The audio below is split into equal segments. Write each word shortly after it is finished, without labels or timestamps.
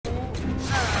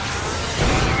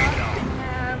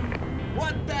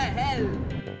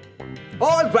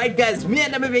Alright guys, मेरा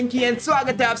नाम है वेंकी एंड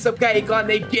स्वागत है आप सबका एक और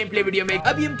नई गेम प्ले वीडियो में।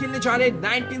 अभी हम खेलने जा रहे हैं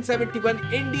 1971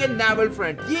 इंडियन नेवल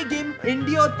फ्रंट। ये गेम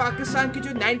इंडिया और पाकिस्तान की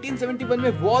जो 1971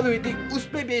 में वॉर हुई थी उस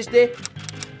पे बेस्ड है।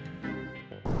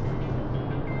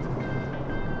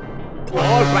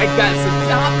 ऑलराइट गाइस,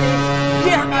 यहाँ पे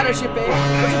ये हमारा शिप है और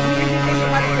जो ग्रीन है ये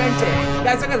हमारे फ्रेंड्स है।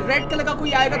 गाइस अगर रेड कलर का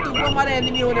कोई आएगा तो वो हमारा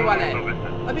एनिमी होने वाला है।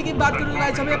 अभी की बात करूँ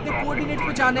गाइस, हमें अपने कोऑर्डिनेट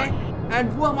पे जाना है एंड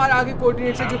वो हमारा आगे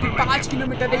कोऑर्डिनेट है जो कि 5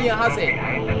 किलोमीटर है यहाँ से।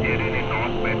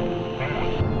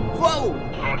 वाओ,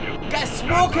 क्या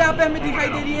स्मोक यहाँ पे हमें दिखाई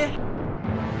दे रही है।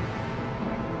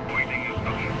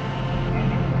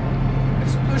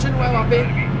 एक्सप्लोजन हुआ है वहाँ पे।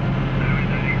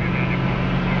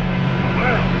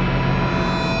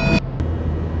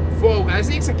 वो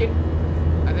गाइस एक सेकेंड,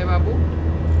 अरे बाबू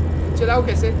चलाओ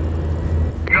कैसे।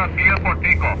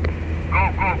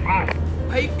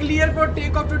 भाई क्लियर फॉर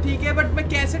टेक ऑफ तो ठीक है, बट मैं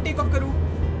कैसे टेक ऑफ करूं?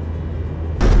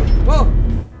 ओह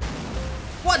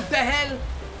व्हाट द हेल,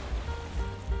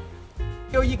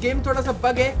 क्यों ये गेम थोड़ा सा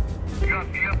बग है।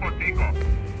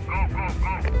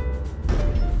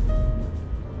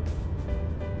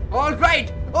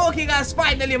 ऑलराइट, ओके गाइस,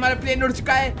 फाइनली हमारा प्लेन उड़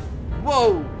चुका है। वो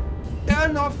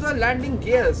turn off the landing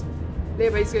gears. ले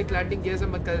भाई इसके लैंडिंग गियर्स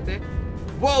मत कर देते।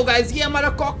 वो गाइस ये हमारा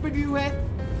कॉकपिट व्यू है,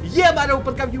 ये हमारा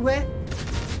ऊपर का व्यू है।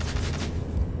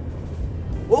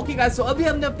 ओके गाइस, सो अभी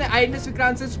हमने अपने आईएनएस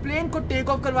विक्रांत से प्लेन को टेक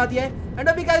ऑफ करवा दिया है एंड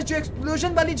अभी गाइस जो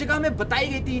एक्सप्लोजन वाली जगह हमें बताई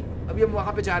गई थी अभी हम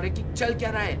वहां पे जा रहे हैं कि चल क्या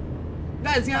रहा है।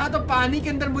 गाइस यहाँ तो पानी के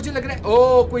अंदर मुझे लग रहा है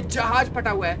ओह कोई जहाज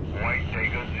फटा हुआ है।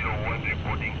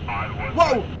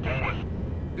 Wow,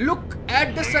 look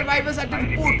at the survivors at the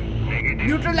report,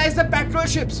 neutralise the petrol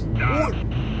ships.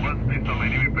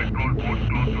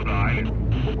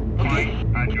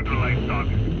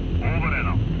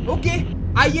 Okay,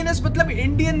 INS मतलब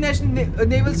इंडियन नेशनल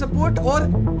नेवल सपोर्ट और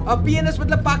पीएनएस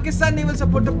मतलब पाकिस्तान नेवल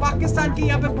सपोर्ट। तो पाकिस्तान की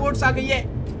यहाँ पे बोट्स आ गई है।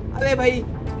 अरे भाई,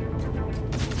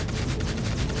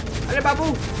 अरे बाबू,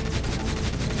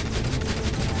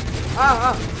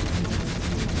 हाँ,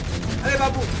 अरे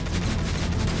बाबू,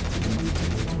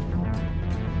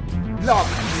 lock.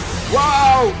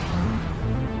 Wow,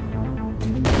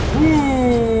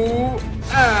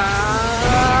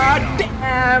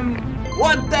 dam,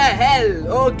 What the hell?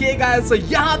 Okay guys, so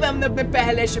यहाँ पे हमने अपने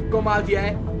पहले शिप को मार दिया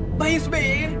है। भाई इसमें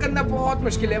एम करना बहुत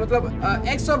मुश्किल है, मतलब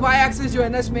एक्स और वाई एक्सिस जो है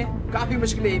ना इसमें काफी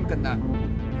मुश्किल है एम करना।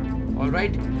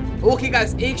 Alright, okay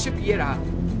guys, एक शिप ये रहा।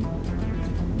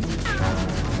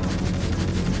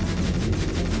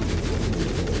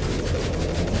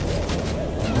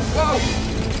 Wow,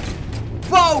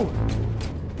 wow,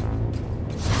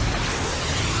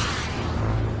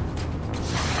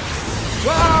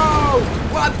 wow,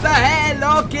 what the hell?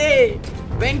 Okay,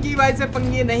 वेंकी भाई से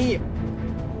पंगे नहीं।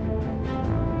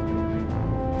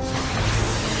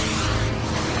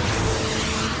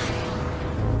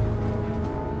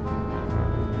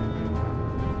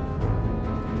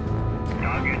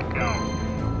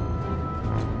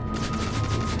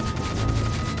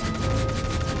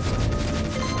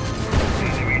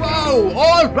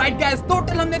 ऑलराइट गाइस,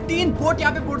 टोटल हमने 3 बोट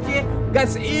यहाँ पे बोट किए।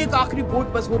 गाइस एक आखिरी बोट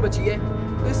बस वो बची है,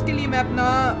 तो इसके लिए मैं अपना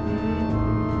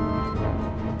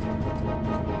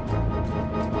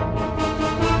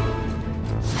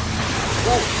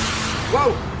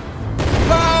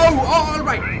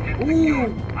ऑलराइट,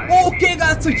 ओके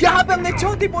गाइस, तो यहाँ पे हमने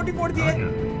चौथी बोटी फोड़ दी है।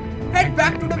 Head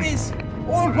back to the base.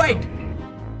 Alright,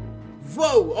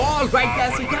 alright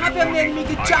guys, यहाँ पे हमने एनिमी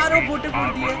की 4 बोटें फोड़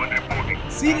दी है।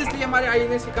 सीरियसली हमारे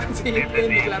आईएनएस से कहां से ये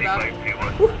प्लेन निकला था।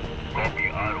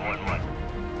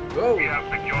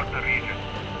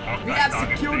 We have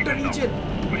secured the region.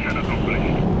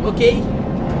 Okay.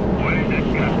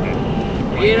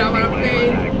 ये रहा हमारा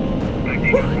प्लेन।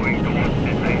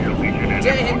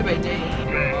 जय हिंद भाई, जय हिंद।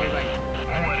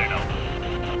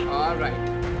 Alright.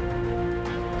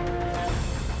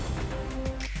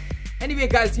 Anyway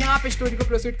guys, यहाँ पे स्टोरी को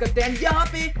प्रोसीड करते हैं। यहाँ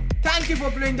पे thank you for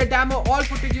playing the demo. All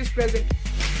footage is present.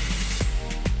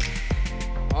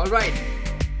 Alright.